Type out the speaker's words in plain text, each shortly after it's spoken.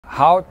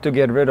How to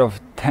get rid of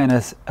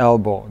tennis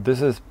elbow.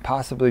 This is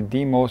possibly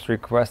the most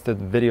requested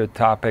video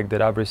topic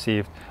that I've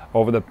received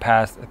over the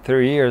past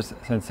 3 years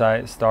since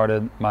I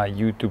started my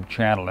YouTube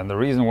channel. And the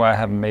reason why I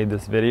haven't made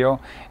this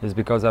video is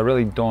because I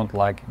really don't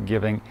like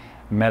giving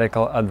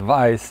medical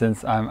advice,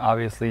 since I'm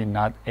obviously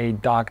not a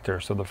doctor.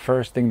 So the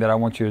first thing that I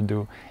want you to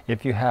do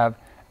if you have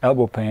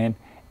elbow pain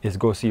is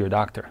go see your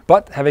doctor.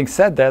 But having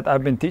said that,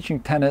 I've been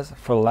teaching tennis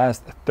for the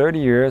last 30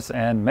 years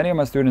and many of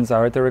my students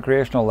are at the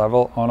recreational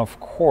level, and of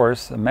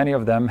course many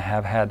of them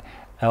have had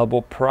elbow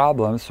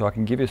problems, so I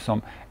can give you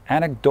some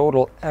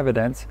anecdotal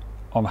evidence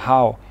on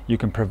how you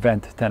can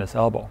prevent tennis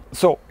elbow.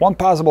 So one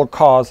possible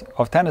cause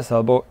of tennis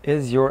elbow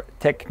is your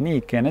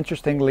technique, and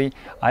interestingly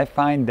I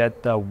find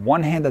that the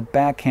one-handed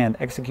backhand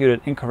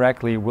executed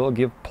incorrectly will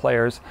give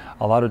players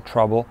a lot of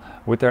trouble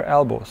with their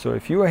elbow. So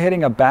if you are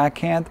hitting a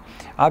backhand,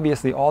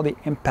 obviously all the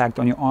impact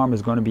on your arm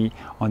is going to be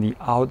on the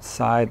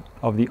outside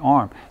of the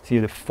arm. See,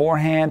 the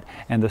forehand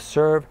and the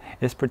serve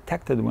is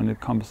protected when it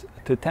comes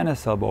to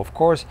tennis elbow. Of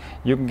course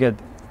you can get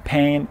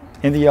pain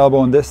in the elbow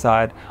on this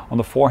side, on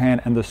the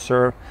forehand and the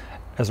serve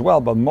as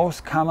well, but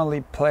most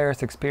commonly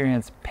players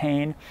experience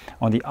pain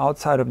on the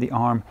outside of the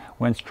arm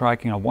when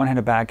striking a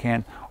one-handed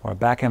backhand or a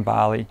backhand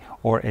volley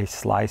or a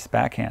slice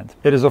backhand.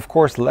 It is of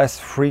course less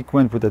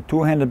frequent with a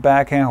two-handed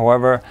backhand.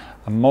 However,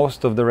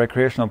 most of the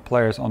recreational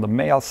players on the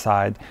male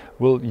side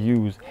will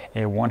use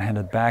a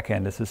one-handed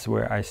backhand. This is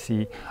where I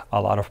see a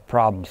lot of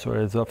problems. So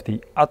it is of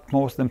the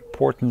utmost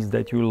importance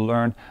that you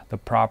learn the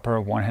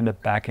proper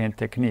one-handed backhand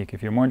technique.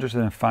 If you're more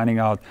interested in finding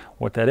out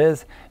what that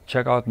is,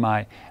 check out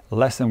my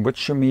lesson with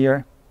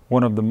Shamir,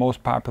 one of the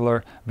most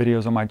popular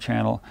videos on my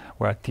channel,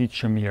 where I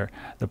teach Shamir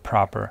the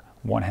proper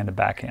one-handed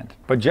backhand.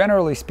 But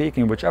generally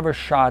speaking, whichever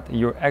shot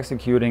you're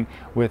executing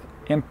with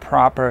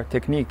improper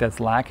technique that's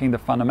lacking the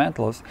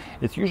fundamentals,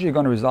 it's usually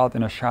going to result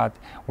in a shot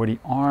where the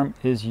arm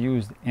is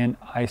used in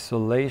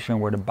isolation,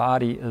 where the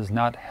body is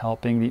not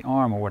helping the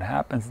arm. Or what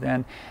happens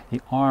then,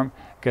 the arm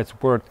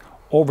gets worked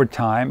over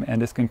time,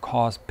 and this can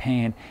cause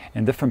pain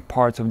in different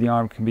parts of the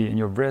arm. It can be in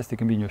your wrist, it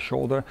can be in your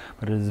shoulder,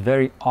 but it is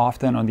very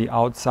often on the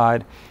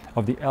outside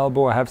of the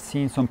elbow. I have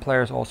seen some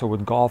players also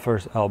with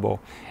golfer's elbow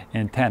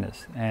in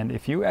tennis. And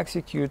if you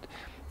execute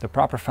the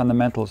proper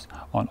fundamentals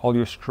on all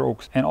your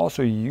strokes and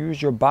also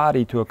use your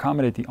body to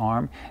accommodate the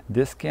arm,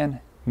 this can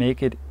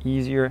make it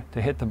easier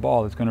to hit the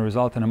ball. It's going to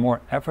result in a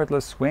more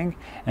effortless swing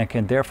and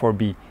can therefore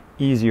be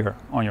easier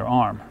on your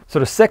arm. So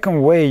the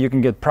second way you can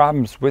get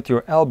problems with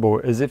your elbow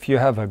is if you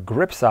have a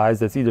grip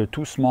size that's either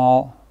too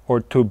small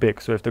or too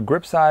big. So if the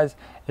grip size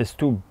is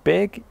too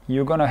big,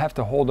 you're going to have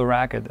to hold the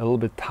racket a little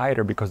bit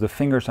tighter because the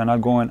fingers are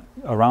not going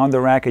around the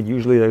racket.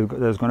 Usually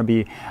there's going to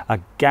be a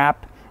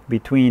gap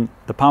between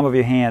the palm of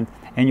your hand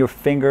and your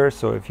finger.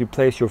 So if you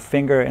place your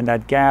finger in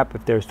that gap,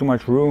 if there's too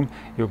much room,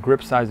 your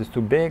grip size is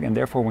too big, and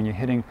therefore when you're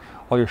hitting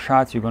all your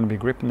shots, you're going to be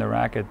gripping the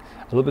racket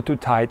a little bit too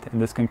tight,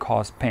 and this can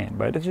cause pain.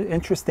 But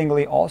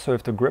interestingly also,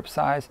 if the grip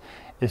size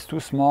is too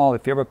small,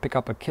 if you ever pick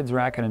up a kid's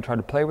racket and try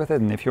to play with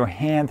it, and if your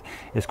hand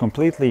is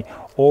completely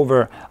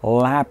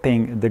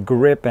overlapping the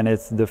grip and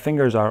the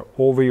fingers are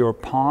over your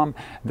palm,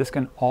 this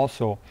can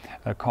also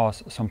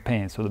cause some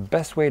pain. So the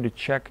best way to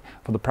check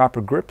for the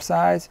proper grip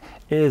size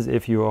is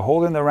if you are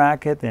holding the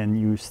racket and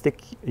you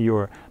stick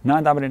your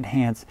non-dominant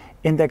hand's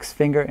index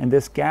finger in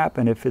this gap,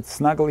 and if it's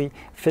snugly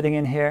fitting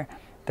in here,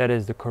 that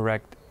is the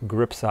correct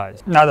grip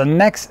size. Now the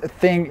next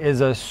thing is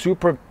a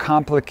super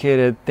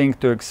complicated thing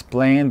to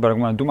explain, but I'm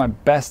going to do my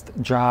best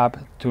job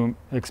to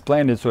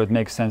explain it so it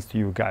makes sense to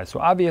you guys. So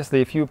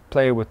obviously if you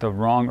play with the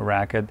wrong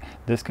racket,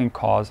 this can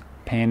cause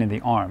pain in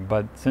the arm,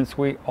 but since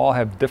we all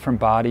have different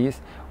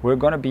bodies, we're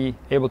going to be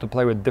able to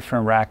play with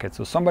different rackets.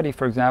 So somebody,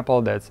 for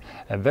example, that's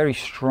very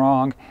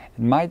strong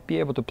might be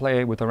able to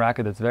play with a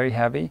racket that's very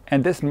heavy,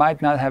 and this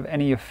might not have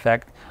any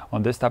effect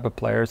on this type of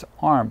player's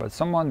arm. But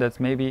someone that's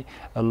maybe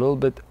a little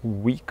bit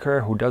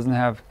weaker, who doesn't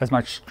have as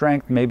much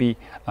strength, maybe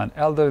an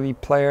elderly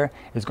player,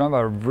 is going to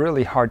have a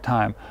really hard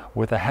time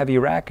with a heavy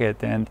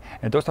racket, and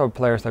those type of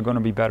players are going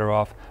to be better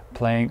off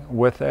playing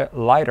with a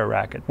lighter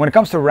racket. When it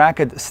comes to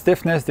racket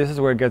stiffness, this is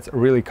where it gets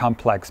really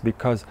complex,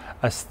 because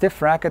a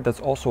stiff racket that's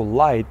also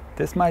light,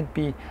 this might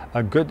be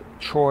a good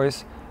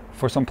choice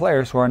for some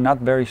players who are not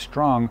very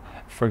strong.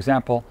 For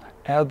example,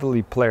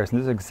 elderly players. And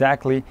this is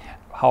exactly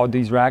how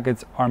these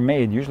rackets are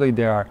made. Usually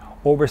they are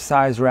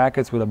oversized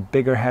rackets with a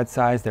bigger head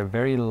size. They're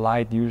very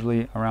light,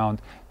 usually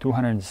around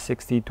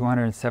 260,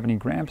 270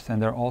 grams,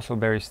 and they're also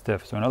very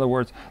stiff. So in other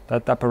words,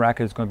 that type of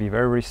racket is going to be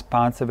very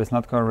responsive. It's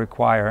not going to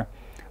require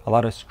a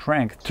lot of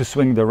strength to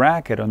swing the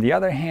racket. On the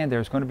other hand,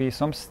 there's going to be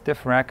some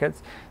stiff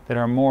rackets that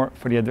are more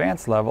for the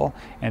advanced level,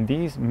 and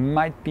these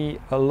might be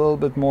a little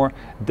bit more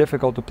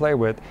difficult to play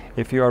with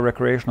if you are a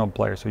recreational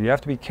player. So you have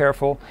to be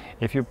careful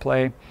if you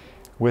play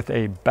with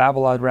a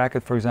Babolat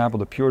racket, for example,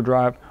 the Pure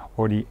Drive,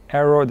 or the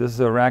Arrow. This is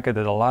a racket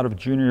that a lot of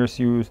juniors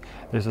use.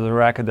 This is a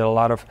racket that a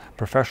lot of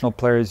professional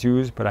players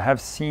use, but I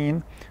have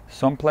seen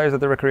some players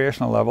at the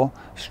recreational level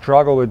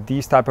struggle with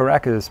these type of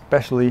rackets,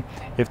 especially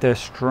if they're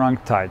strung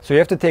tight. So you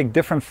have to take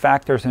different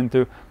factors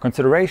into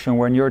consideration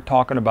when you're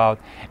talking about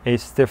a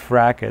stiff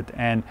racket,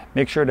 and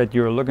make sure that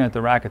you're looking at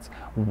the racket's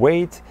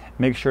weight,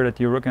 make sure that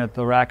you're looking at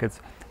the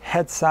racket's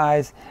head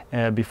size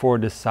before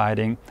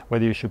deciding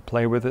whether you should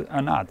play with it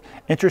or not.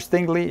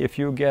 Interestingly, if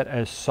you get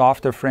a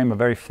softer frame, a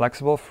very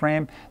flexible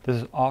frame, this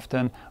is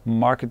often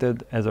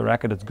marketed as a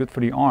racket that's good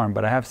for the arm,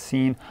 but I have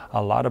seen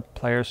a lot of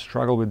players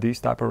struggle with these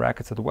type of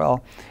rackets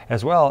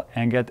as well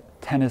and get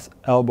tennis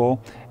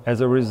elbow as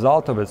a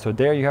result of it. So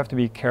there you have to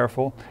be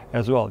careful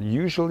as well.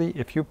 Usually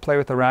if you play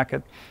with a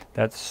racket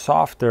that's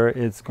softer,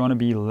 it's going to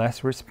be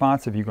less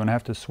responsive. You're going to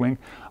have to swing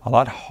a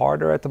lot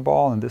harder at the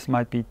ball, and this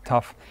might be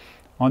tough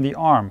on the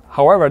arm.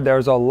 However,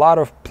 there's a lot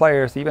of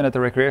players, even at the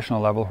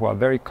recreational level, who are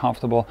very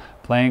comfortable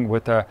playing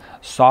with a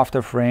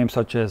softer frame,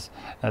 such as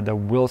the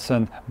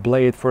Wilson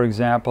Blade, for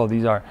example.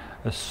 These are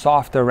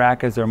softer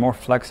rackets, they're more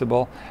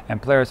flexible,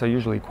 and players are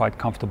usually quite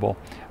comfortable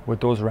with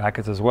those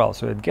rackets as well.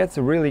 So it gets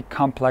really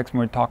complex when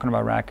we're talking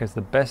about rackets.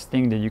 The best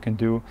thing that you can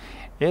do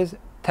is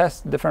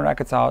test different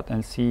rackets out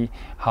and see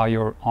how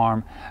your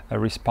arm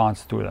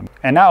responds to them.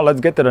 And now let's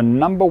get to the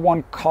number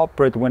one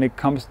culprit when it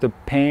comes to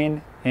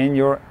pain in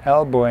your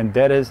elbow, and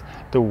that is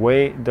the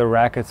way the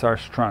rackets are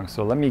strung.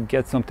 So let me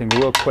get something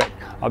real quick.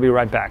 I'll be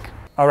right back.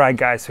 All right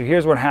guys, so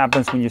here's what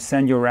happens when you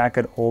send your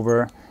racket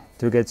over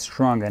to get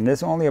strung, and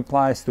this only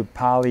applies to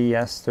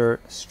polyester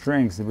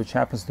strings, which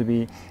happens to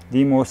be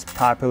the most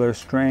popular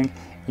string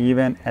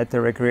even at the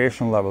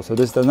recreational level. So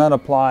this does not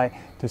apply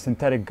to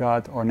synthetic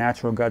gut or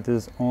natural gut.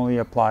 This only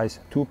applies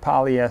to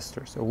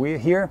polyester. So we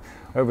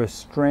have a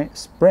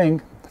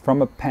spring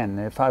from a pen,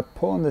 and if I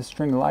pull on the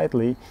string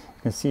lightly,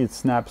 you can see it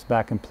snaps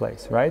back in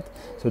place, right?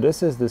 So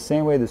this is the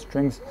same way the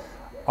strings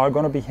are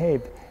going to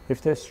behave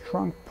if they're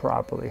strung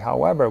properly.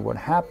 However, what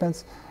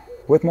happens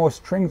with most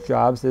string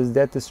jobs is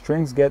that the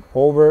strings get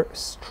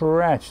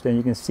overstretched, and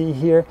you can see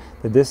here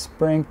that this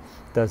spring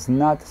does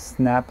not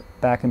snap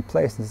back in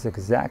place. This is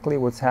exactly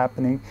what's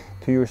happening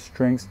to your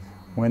strings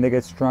when they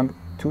get strung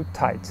too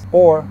tight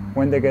or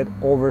when they get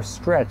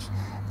overstretched.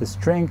 The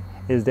string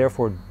is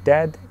therefore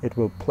dead. It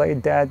will play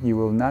dead. You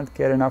will not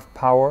get enough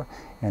power,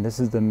 and this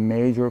is the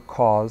major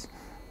cause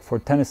for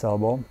tennis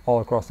elbow all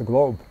across the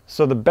globe.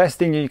 So the best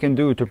thing you can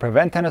do to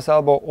prevent tennis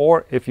elbow,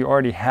 or if you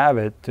already have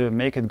it, to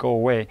make it go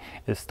away,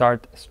 is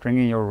start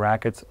stringing your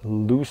rackets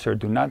looser.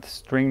 Do not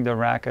string the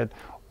racket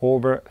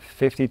over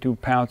 52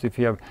 pounds if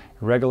you have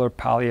regular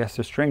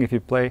polyester string. If you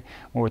play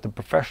more with the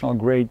professional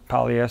grade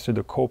polyester,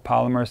 the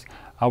copolymers,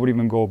 I would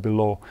even go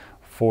below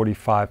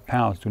 45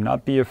 pounds. Do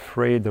not be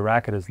afraid. The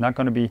racket is not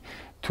going to be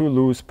too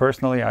loose.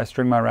 Personally, I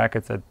string my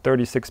rackets at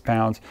 36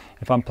 pounds.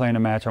 If I'm playing a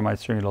match, I might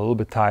string it a little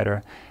bit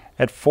tighter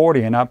at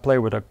 40, and I play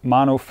with a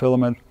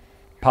monofilament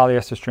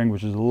polyester string,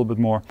 which is a little bit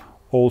more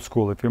old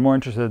school. If you're more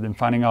interested in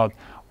finding out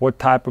what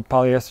type of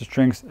polyester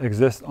strings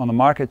exist on the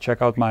market,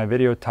 check out my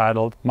video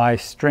titled My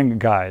String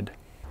Guide.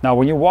 Now,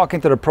 when you walk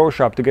into the pro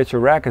shop to get your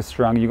racket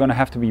strung, you're going to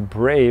have to be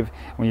brave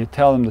when you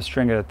tell them to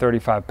string it at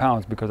 35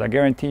 pounds, because I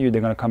guarantee you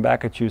they're going to come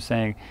back at you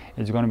saying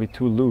it's going to be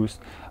too loose.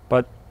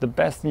 But the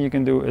best thing you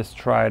can do is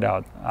try it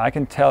out. I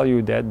can tell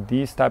you that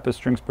these type of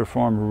strings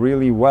perform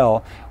really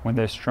well when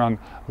they're strung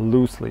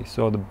loosely.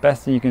 So the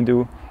best thing you can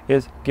do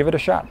is give it a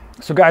shot.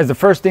 So guys, the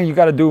first thing you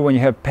got to do when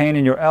you have pain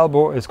in your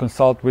elbow is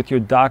consult with your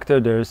doctor.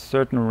 There's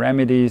certain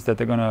remedies that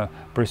they're going to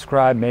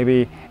prescribe.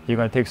 Maybe you're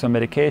going to take some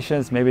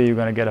medications, maybe you're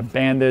going to get a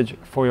bandage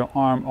for your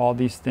arm. All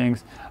these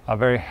things are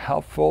very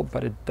helpful,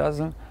 but it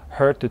doesn't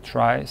hurt to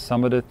try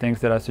some of the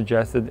things that I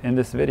suggested in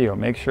this video.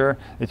 Make sure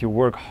that you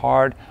work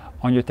hard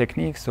on your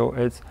technique so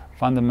it's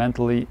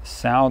fundamentally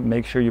sound.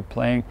 Make sure you're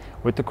playing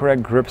with the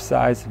correct grip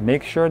size.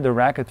 Make sure the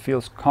racket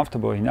feels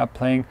comfortable. You're not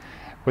playing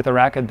with a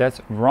racket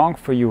that's wrong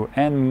for you.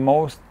 And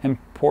most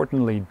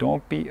importantly,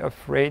 don't be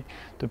afraid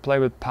to play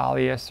with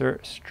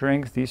polyester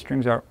strings. These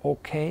strings are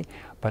okay,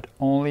 but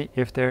only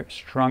if they're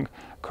strung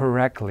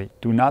correctly.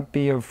 Do not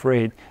be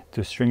afraid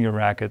to string your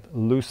racket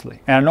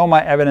loosely. And I know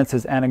my evidence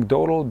is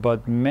anecdotal,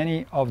 but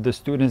many of the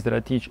students that I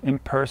teach in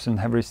person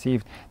have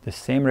received the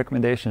same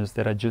recommendations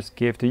that I just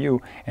gave to you,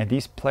 and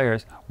these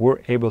players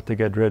were able to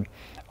get rid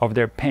of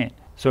their pain.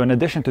 So in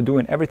addition to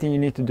doing everything you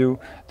need to do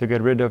to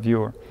get rid of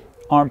your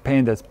arm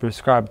pain that's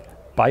prescribed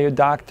by your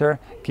doctor,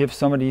 give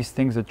some of these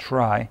things a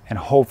try, and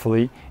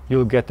hopefully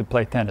you'll get to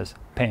play tennis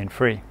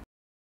pain-free.